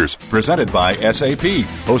Changers, presented by SAP.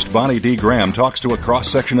 Host Bonnie D. Graham talks to a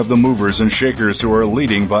cross-section of the movers and shakers who are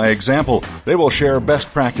leading by example. They will share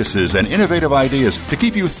best practices and innovative ideas to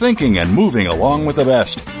keep you thinking and moving along with the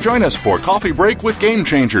best. Join us for Coffee Break with Game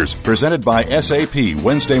Changers, presented by SAP,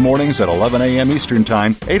 Wednesday mornings at 11 a.m. Eastern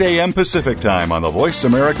Time, 8 a.m. Pacific Time on the Voice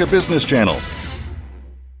America Business Channel.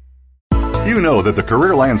 You know that the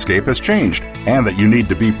career landscape has changed and that you need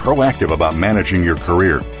to be proactive about managing your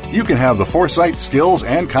career. You can have the foresight, skills,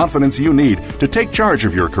 and confidence you need to take charge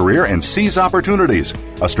of your career and seize opportunities.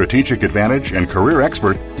 A strategic advantage and career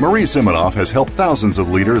expert, Marie Zimenoff has helped thousands of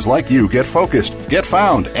leaders like you get focused, get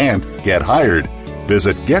found, and get hired.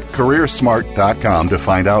 Visit getcareersmart.com to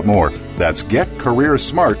find out more. That's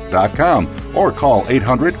getcareersmart.com or call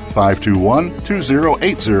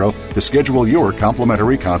 800-521-2080 to schedule your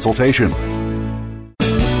complimentary consultation.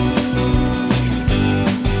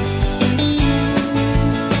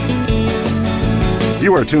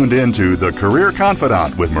 You are tuned in to The Career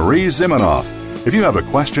Confidant with Marie Zimenoff. If you have a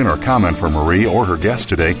question or comment for Marie or her guest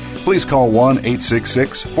today, please call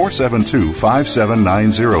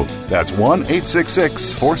 1-866-472-5790. That's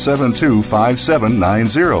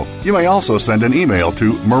 1-866-472-5790. You may also send an email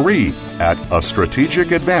to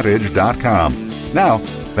marie@astrategicadvantage.com. Now,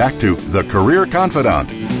 back to The Career Confidant.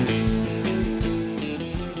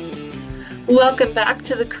 Welcome back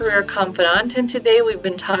to The Career Confidant, and today we've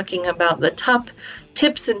been talking about the top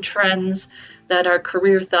tips and trends that our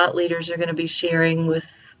career thought leaders are going to be sharing with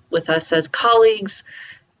us as colleagues,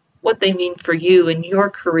 what they mean for you in your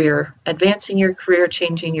career, advancing your career,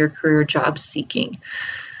 changing your career, job seeking.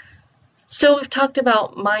 So we've talked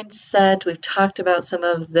about mindset, we've talked about some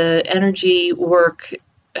of the energy work,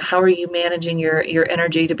 how are you managing your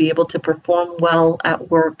energy to be able to perform well at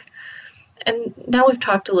work. And now we've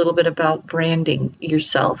talked a little bit about branding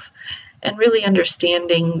yourself and really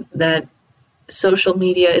understanding that social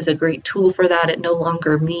media is a great tool for that. It no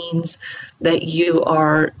longer means that you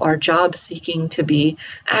are job seeking to be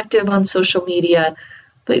active on social media,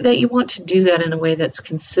 but that you want to do that in a way that's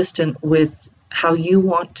consistent with how you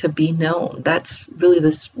want to be known. That's really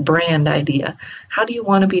this brand idea. How do you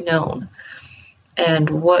want to be known? And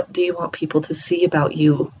what do you want people to see about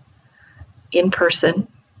you in person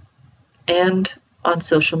and on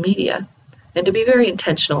social media? And to be very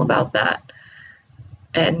intentional about that.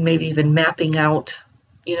 And maybe even mapping out,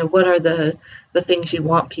 what are the things you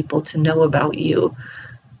want people to know about you?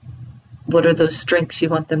 What are those strengths you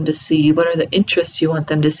want them to see? What are the interests you want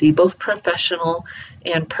them to see, both professional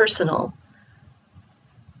and personal,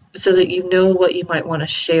 so that you know what you might want to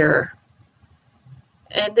share.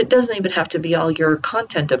 And it doesn't even have to be all your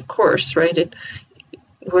content, of course, right?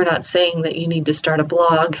 We're not saying that you need to start a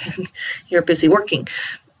blog and you're busy working.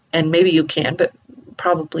 And maybe you can, but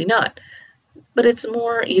probably not. But it's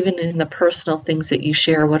more even in the personal things that you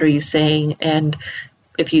share. What are you saying? And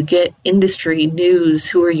if you get industry news,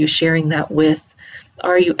 who are you sharing that with?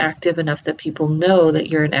 Are you active enough that people know that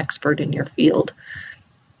you're an expert in your field?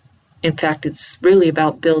 In fact, it's really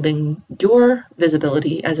about building your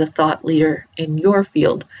visibility as a thought leader in your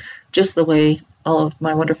field, just the way all of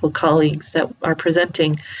my wonderful colleagues that are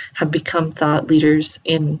presenting have become thought leaders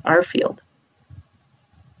in our field.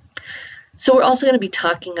 So we're also going to be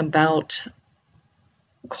talking about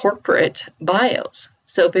corporate bios.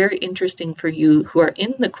 So very interesting for you who are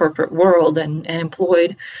in the corporate world and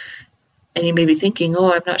employed, and you may be thinking,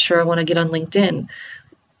 I'm not sure I want to get on LinkedIn.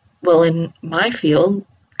 Well, in my field,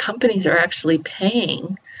 companies are actually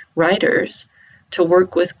paying writers to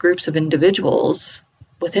work with groups of individuals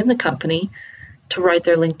within the company to write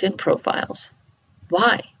their LinkedIn profiles.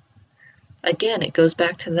 Why? Again, it goes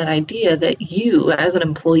back to that idea that you, as an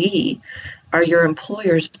employee, are your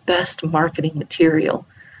employer's best marketing material.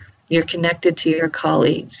 You're connected to your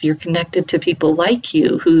colleagues. You're connected to people like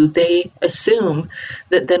you who they assume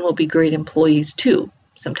that then will be great employees too.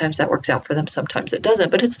 Sometimes that works out for them, sometimes it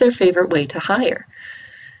doesn't, but it's their favorite way to hire.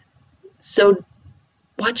 So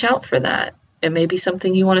watch out for that. It may be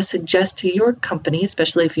something you want to suggest to your company,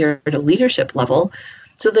 especially if you're at a leadership level,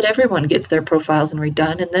 so that everyone gets their profiles and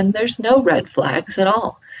redone, and then there's no red flags at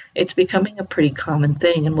all. It's becoming a pretty common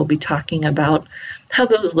thing, and we'll be talking about how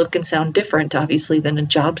those look and sound different, obviously, than a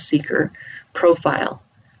job seeker profile.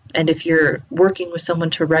 And if you're working with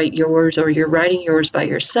someone to write yours, or you're writing yours by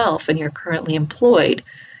yourself and you're currently employed,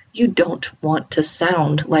 you don't want to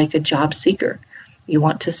sound like a job seeker. You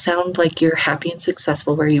want to sound like you're happy and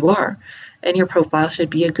successful where you are. And your profile should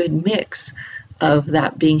be a good mix of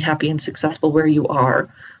that being happy and successful where you are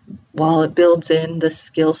while it builds in the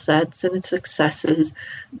skill sets and its successes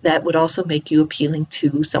that would also make you appealing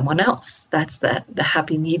to someone else. That's the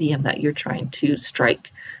happy medium that you're trying to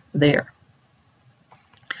strike there.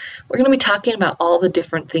 We're going to be talking about all the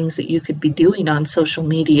different things that you could be doing on social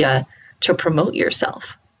media to promote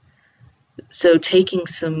yourself. So taking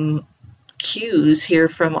some cues here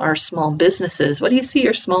from our small businesses. What do you see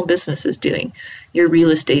your small businesses doing? Your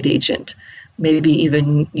real estate agent, maybe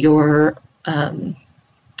even your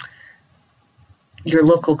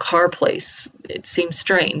local car place. It seems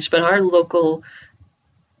strange, but our local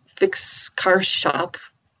fixed car shop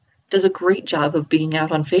does a great job of being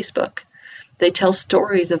out on Facebook. They tell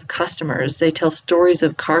stories of customers. They tell stories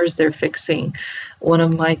of cars they're fixing. One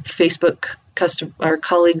of my Facebook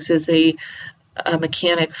colleagues is a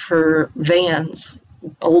mechanic for vans,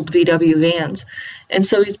 old VW vans. And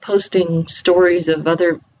so he's posting stories of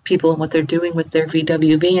other people and what they're doing with their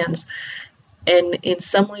VW vans. And in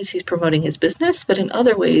some ways he's promoting his business, but in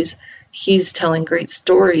other ways he's telling great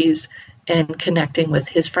stories and connecting with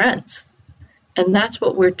his friends. And that's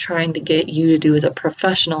what we're trying to get you to do as a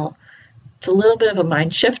professional. It's a little bit of a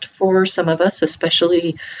mind shift for some of us,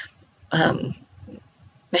 especially, I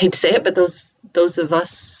hate to say it, but those of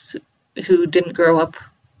us who didn't grow up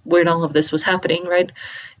when all of this was happening, right?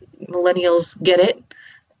 Millennials get it.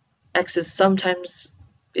 X's sometimes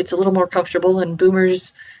it's a little more comfortable, and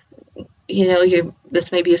boomers,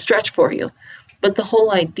 this may be a stretch for you. But the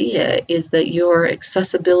whole idea is that your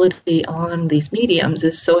accessibility on these mediums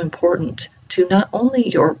is so important to not only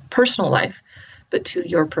your personal life, but to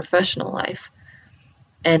your professional life.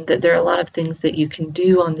 And that there are a lot of things that you can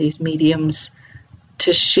do on these mediums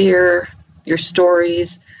to share your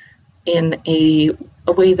stories in a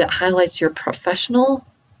way that highlights your professional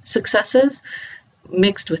successes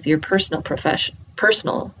mixed with your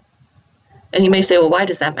personal. And you may say, well, why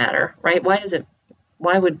does that matter, right? Why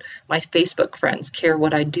would my Facebook friends care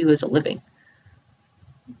what I do as a living?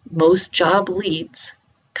 Most job leads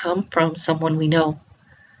come from someone we know.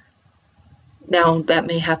 Now, that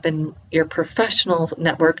may happen your professional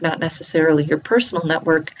network, not necessarily your personal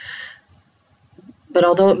network. But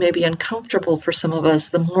although it may be uncomfortable for some of us,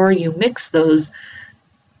 the more you mix those,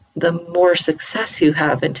 the more success you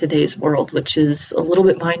have in today's world, which is a little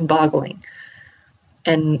bit mind-boggling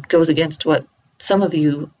and goes against what some of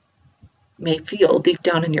you may feel deep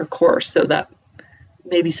down in your core. So that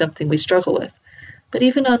may be something we struggle with. But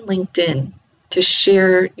even on LinkedIn, to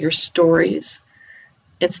share your stories,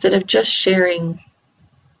 instead of just sharing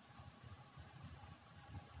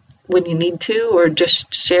when you need to, or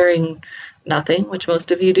just sharing nothing, which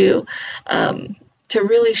most of you do, to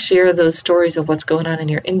really share those stories of what's going on in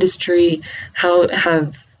your industry, how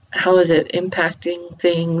is it impacting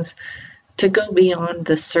things, to go beyond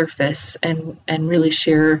the surface and really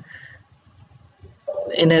share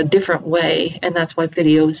in a different way. And that's why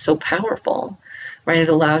video is so powerful, right? It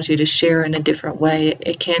allows you to share in a different way.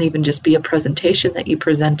 It can't even just be a presentation that you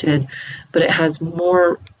presented, but it has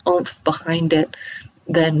more oomph behind it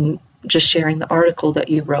than just sharing the article that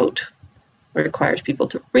you wrote. It requires people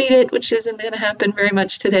to read it, which isn't going to happen very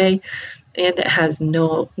much today, and it has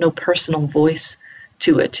no personal voice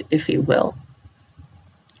to it, if you will.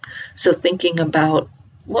 So thinking about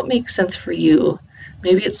what makes sense for you.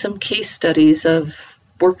 Maybe it's some case studies of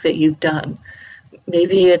work that you've done.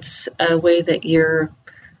 Maybe it's a way that you're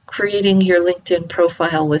creating your LinkedIn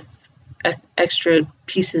profile with extra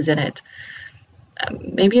pieces in it.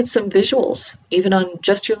 Maybe it's some visuals, even on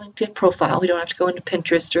just your LinkedIn profile. We don't have to go into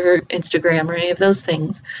Pinterest or Instagram or any of those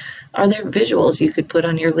things. Are there visuals you could put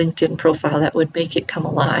on your LinkedIn profile that would make it come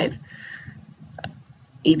alive?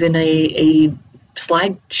 Even a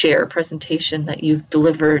slide share presentation that you've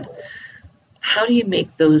delivered. How do you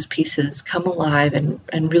make those pieces come alive and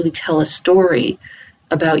really tell a story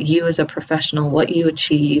about you as a professional, what you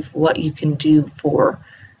achieve, what you can do for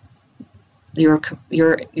your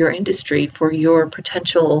industry, for your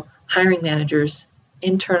potential hiring managers,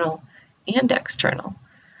 internal and external?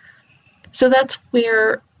 So that's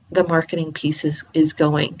where the marketing piece is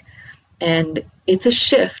going. And it's a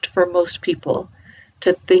shift for most people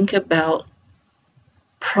to think about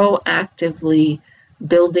proactively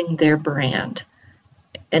building their brand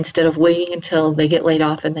instead of waiting until they get laid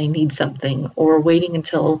off and they need something, or waiting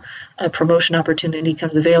until a promotion opportunity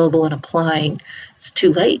comes available and applying. It's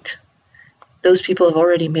too late. Those people have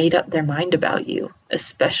already made up their mind about you,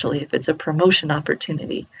 especially if it's a promotion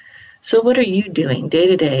opportunity. So what are you doing day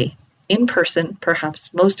to day, in person,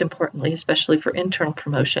 perhaps most importantly, especially for internal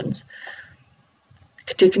promotions,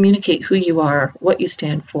 to communicate who you are, what you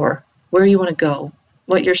stand for, where you want to go,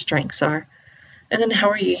 what your strengths are, and then how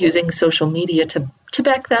are you using social media to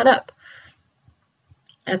back that up?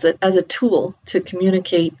 as a tool to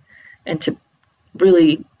communicate and to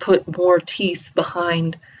really put more teeth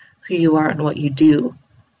behind who you are and what you do,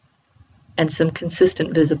 and some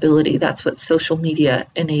consistent visibility. That's what social media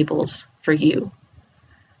enables for you.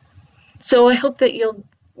 So I hope that you'll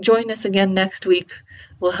join us again next week.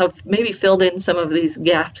 We'll have maybe filled in some of these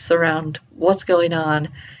gaps around what's going on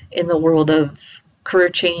in the world of career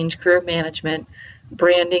change, career management,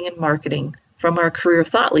 branding, and marketing from our career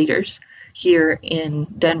thought leaders here in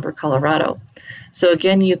Denver, Colorado. So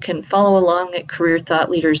again, you can follow along at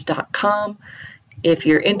careerthoughtleaders.com. If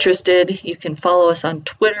you're interested, you can follow us on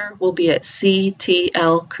Twitter. We'll be at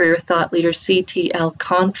CTL Career Thought Leaders, CTL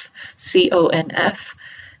Conf, CONF.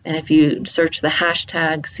 And if you search the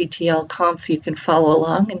hashtag CTLConf, you can follow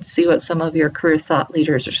along and see what some of your career thought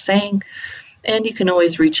leaders are saying. And you can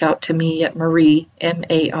always reach out to me at Marie,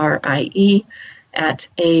 M-A-R-I-E, at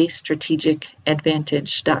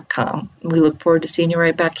astrategicadvantage.com. We look forward to seeing you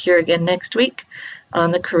right back here again next week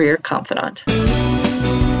on the Career Confidant.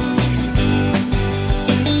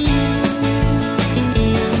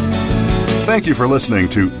 Thank you for listening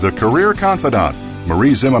to The Career Confidant.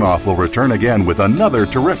 Marie Zimenoff will return again with another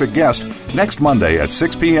terrific guest next Monday at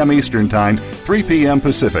 6 p.m. Eastern Time, 3 p.m.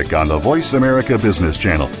 Pacific on the Voice America Business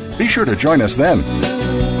Channel. Be sure to join us then.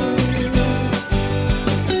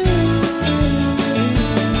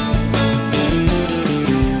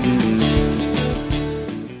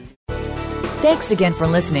 Thanks again for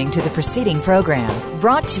listening to the preceding program,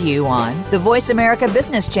 brought to you on the Voice America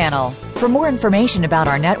Business Channel. For more information about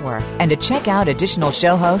our network and to check out additional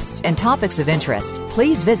show hosts and topics of interest,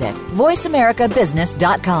 please visit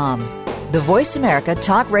voiceamericabusiness.com. The Voice America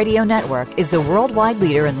Talk Radio Network is the worldwide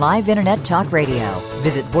leader in live Internet talk radio.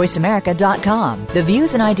 Visit voiceamerica.com. The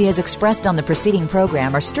views and ideas expressed on the preceding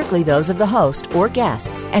program are strictly those of the host or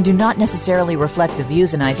guests and do not necessarily reflect the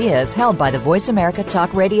views and ideas held by the Voice America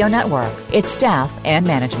Talk Radio Network, its staff, and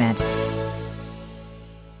management.